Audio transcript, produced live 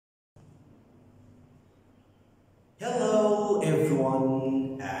Hello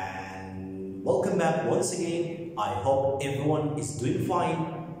everyone and welcome back once again. I hope everyone is doing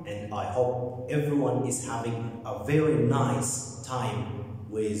fine and I hope everyone is having a very nice time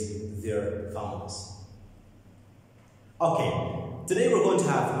with their families. Okay, today we're going to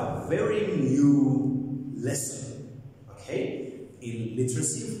have a very new lesson, okay, in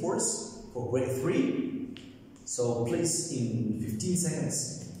literacy, of course, for grade 3. So please, in 15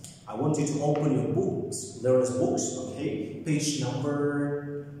 seconds, I want you to open your books, learner's books, okay? Page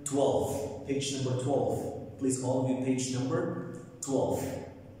number 12. Page number 12. Please, all of you, page number 12.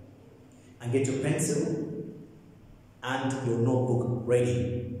 And get your pencil and your notebook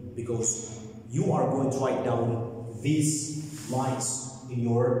ready, because you are going to write down these lines in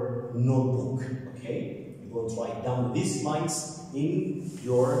your notebook, okay? You're going to write down these lines in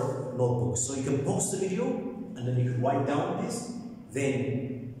your notebook. So you can pause the video and then you can write down this, then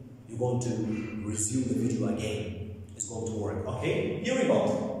you're going to resume the video again. It's going to work, okay? Here we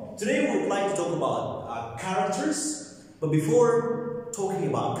go. Today we would like to talk about characters, but before talking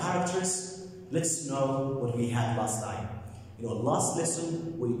about characters, let's know what we had last time. Last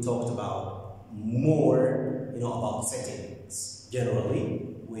lesson we talked about more, about settings. Generally,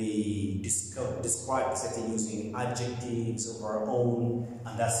 we describe the setting using adjectives of our own,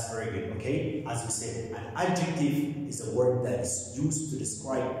 and that's very good, okay? As we said, an adjective is a word that is used to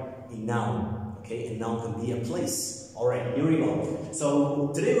describe a noun, okay? A noun can be a place. All right, here we go.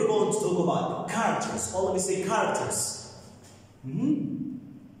 So today we're going to talk about characters. Oh, let me say characters.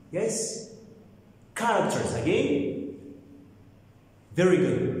 Yes? Characters, again. Very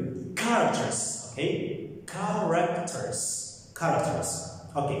good. Characters, okay? Characters.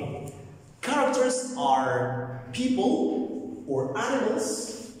 Okay. Characters are people or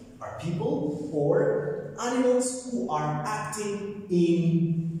animals, who are acting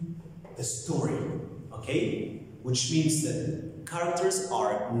in the story, okay? Which means that characters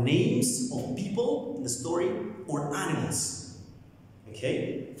are names of people in the story or animals,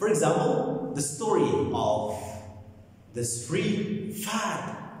 okay? For example, the story of the 3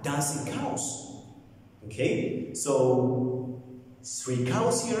 fat dancing cows, okay? So 3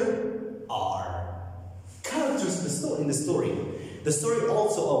 cows here are characters in the story. The story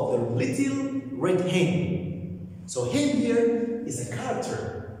also of the little red hen. So hen here is a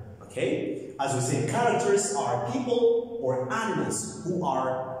character, okay? As we say, characters are people or animals who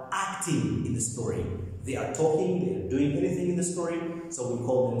are acting in the story. They are talking, they are doing anything in the story, so we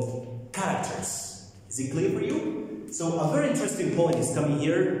call them characters. Is it clear for you? So a very interesting point is coming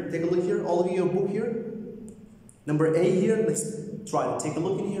here. Take a look here, all of you, your book here. Number A here, let's try to take a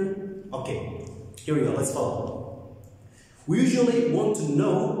look in here. Okay, here we go, let's follow. We usually want to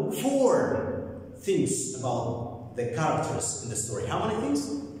know 4 things about the characters in the story. How many things?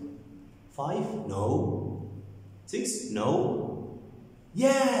 5? No. 6? No.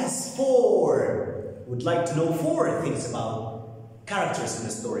 Yes, 4. We'd like to know 4 things about characters in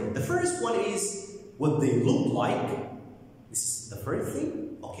the story. The first one is what they look like. This is the first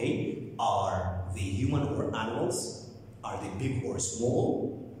thing. Okay, are they human or animals? Are they big or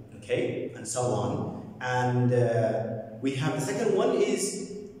small? Okay, and so on. And we have the second one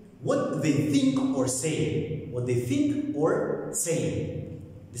is what they think or say. What they think or say.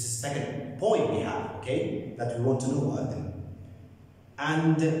 This is the second point we have, okay, that we want to know about them.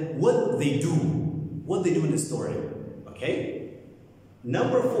 And what they do. What they do in the story, okay?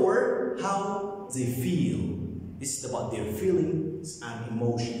 Number 4, how they feel. This is about their feelings and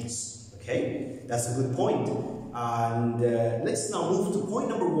emotions, okay? That's a good point. And let's now move to point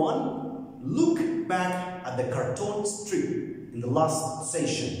number 1. Look back at the cartoon strip in the last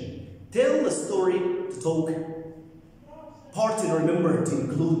session. Tell the story to talk part and remember to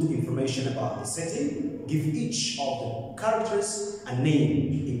include information about the setting. Give each of the characters a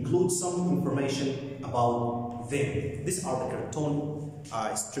name. Include some information about them. These are the cartoon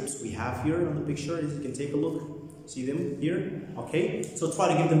strips we have here on the picture. As you can take a look. See them here? Okay? So try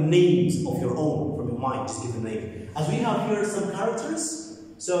to give them names of your own from your mind. Just give them a name. As we have here some characters.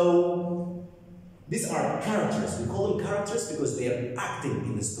 So these are characters. We call them characters because they are acting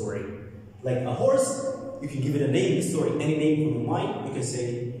in the story. Like a horse, you can give it a name in the story. Any name from your mind. You can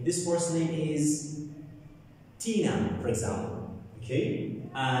say, this horse's name is Tina, for example. Okay?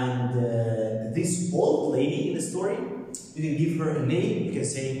 And this old lady in the story, you can give her a name. You can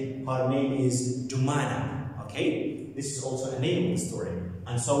say, her name is Jumana. Okay, this is also a name of the story,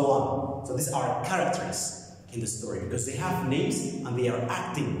 and so on. So these are characters in the story because they have names and they are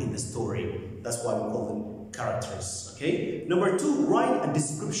acting in the story. That's why we call them characters. Okay. Number 2, write a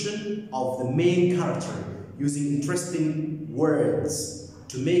description of the main character using interesting words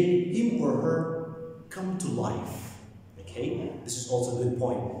to make him or her come to life. Okay, this is also a good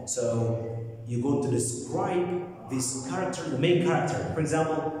point. So you're going to describe this character, the main character. For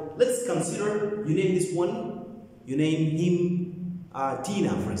example, let's consider you name this one, you name him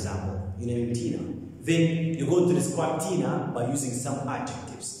Tina, for example. You name him Tina. Then you're going to describe Tina by using some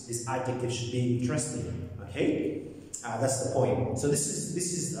adjectives. This adjective should be interesting. Okay, that's the point. So this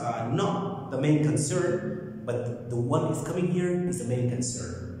is not the main concern, but the one that's coming here is the main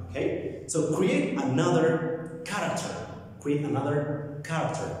concern. Okay, so create another character. Create another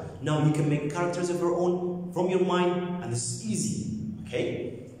character. Now you can make characters of your own from your mind, and this is easy.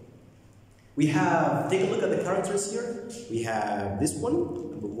 Okay, we have, take a look at the characters here. We have this one,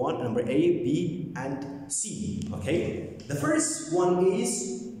 number 1, number A, B, and C. Okay, the first one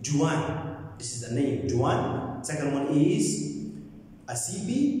is Juan. This is the name, Juan. Second one is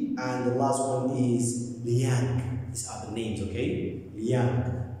Asibi, and the last one is Liang. These are the names, okay?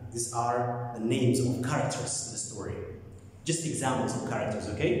 Liang. These are the names of characters in the story. Just examples of characters,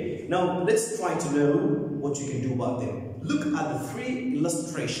 okay? Now, let's try to know what you can do about them. Look at the 3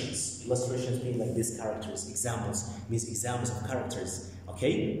 illustrations. Illustrations mean like these characters. Examples means examples of characters,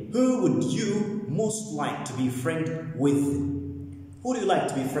 okay? Who would you most like to be friend with? Who do you like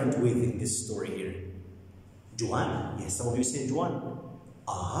to be friend with in this story here? Juan. Yes, some of you say Juan.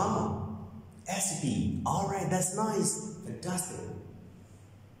 SP. Alright, that's nice. Fantastic.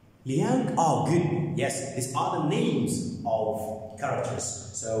 Liang. Oh, good. Yes, these are the names of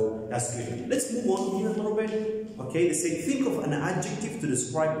characters. So that's good. Let's move on here a little bit. Okay, they say think of an adjective to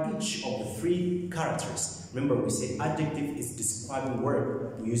describe each of the 3 characters. Remember, we say adjective is describing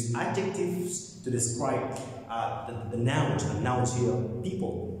word. We use adjectives to describe the nouns. And nouns here are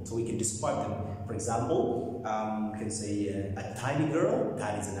people, so we can describe them. For example, we can say a tiny girl.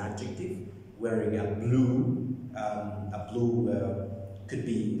 That is an adjective. Wearing a blue could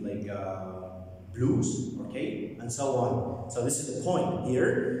be like blues, okay, and so on. So this is the point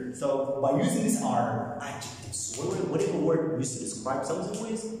here. So by using these are adjectives. Whatever word used to describe something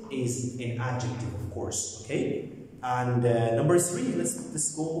with is an adjective, of course, okay. And number 3,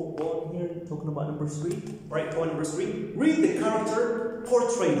 let's go on here talking about number 3. Right, point number 3. Read the character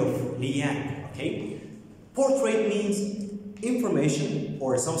portrait of Liang. Okay, portrait means information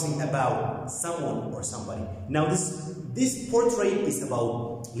or something about someone or somebody. Now this portrait is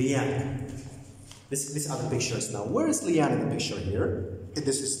about Liang. These are the pictures now. Where is Liang in the picture here? If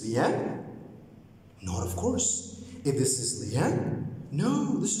this is Liang? Not of course. If this is Liang?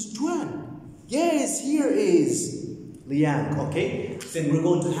 No, this is Juan. Yes, here is Liang. Okay, then we're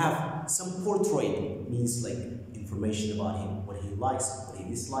going to have some portrait. Means like information about him, what he likes, what he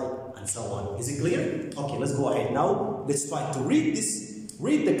dislikes, and so on. Is it clear? Okay, let's go ahead now. Let's try to read this.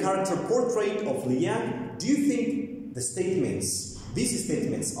 Read the character portrait of Liang. Do you think the statements, these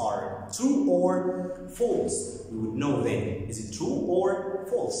statements are true or false? We would know then. Is it true or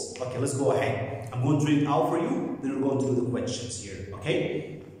false? Okay, let's go ahead. I'm going to read it out for you. Then we're going to do the questions here.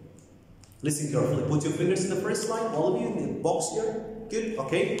 Okay? Listen carefully. Put your fingers in the first line. All of you in the box here. Good.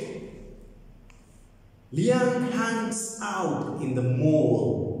 Okay. Liang hangs out in the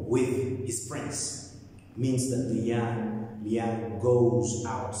mall with his friends. Means that Liang goes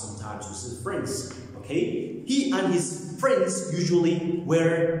out sometimes with his friends. Okay? He and his friends usually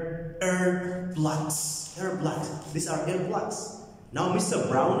wear earplugs. Earplugs. These are earplugs. Now Mr.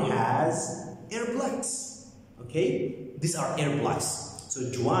 Brown has earplugs. Okay? These are earplugs. So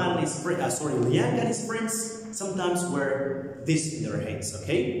Liang and his friends sometimes wear this in their heads.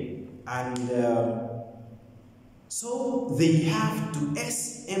 Okay? And so they have to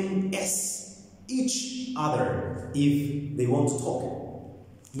SMS each other if they want to talk.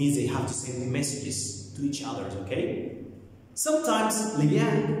 Means they have to send messages to each other, okay? Sometimes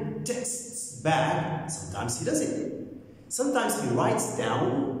Liang texts back, sometimes he doesn't. Sometimes he writes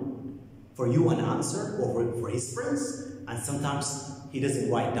down for you an answer or for his friends, and sometimes he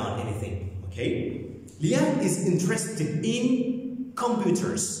doesn't write down anything, okay? Liang is interested in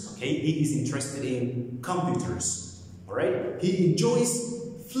computers, okay? He is interested in computers, all right? He enjoys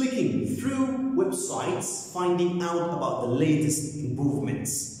flicking through websites, finding out about the latest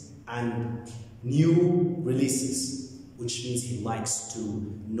improvements and new releases, which means he likes to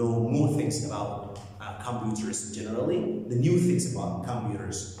know more things about computers generally, the new things about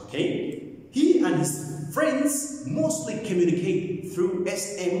computers, okay? He and his friends mostly communicate through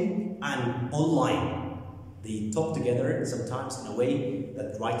SM and online. They talk together sometimes in a way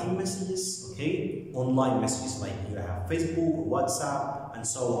that writing messages, okay? Online messages like you have Facebook or WhatsApp and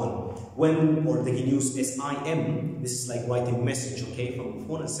so on. Or they can use SIM. This is like writing message, okay, from the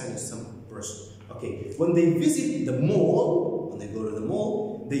phone and send it to some person. Okay. When they visit the mall, when they go to the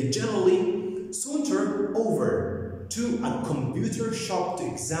mall, they generally saunter over to a computer shop to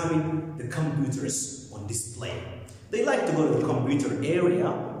examine the computers on display. They like to go to the computer area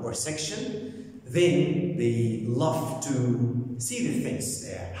or section. Then they love to see the things,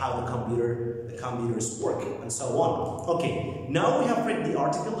 how the computers work, and so on. Okay, now we have read the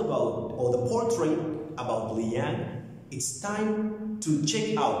article about, or the portrait about Liang. It's time to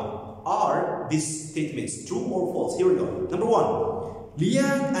check out, are these statements true or false? Here we go. Number one,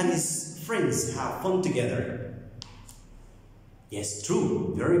 Liang and his friends have fun together. Yes,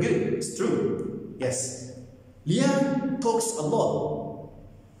 true. Very good. It's true. Yes. Liang talks a lot.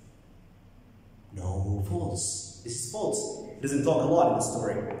 No, false. This is false. He doesn't talk a lot in the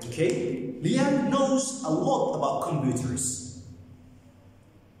story. Okay? Liang knows a lot about computers.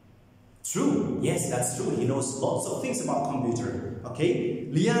 True. Yes, that's true. He knows lots of things about computer. Okay?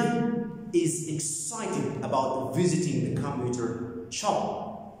 Liang is excited about visiting the computer shop.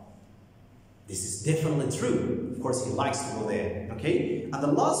 This is definitely true. Of course, he likes to go there. Okay? And the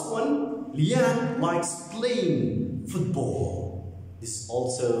last one, Liang likes playing football. This is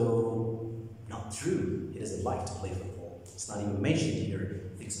also not true. He doesn't like to play football. It's not even mentioned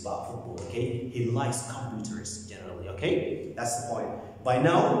here. Things about football. Okay? He likes computers generally. Okay? That's the point. By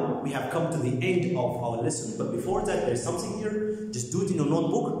now, we have come to the end of our lesson. But before that, there's something here. Just do it in your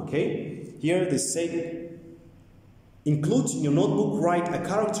notebook. Okay? Here they say, include in your notebook, write a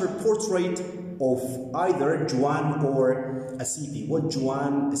character portrait of either Juan or a CP. What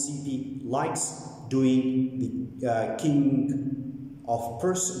Juan, a CP, likes doing, the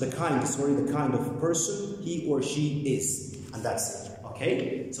kind of person he or she is. And that's it.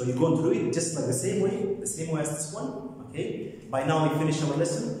 Okay? So you're going to do it just like the same way as this one. Okay? By now we finish our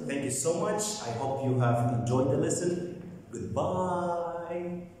lesson. Thank you so much. I hope you have enjoyed the lesson.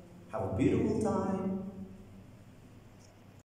 Goodbye. Have a beautiful time.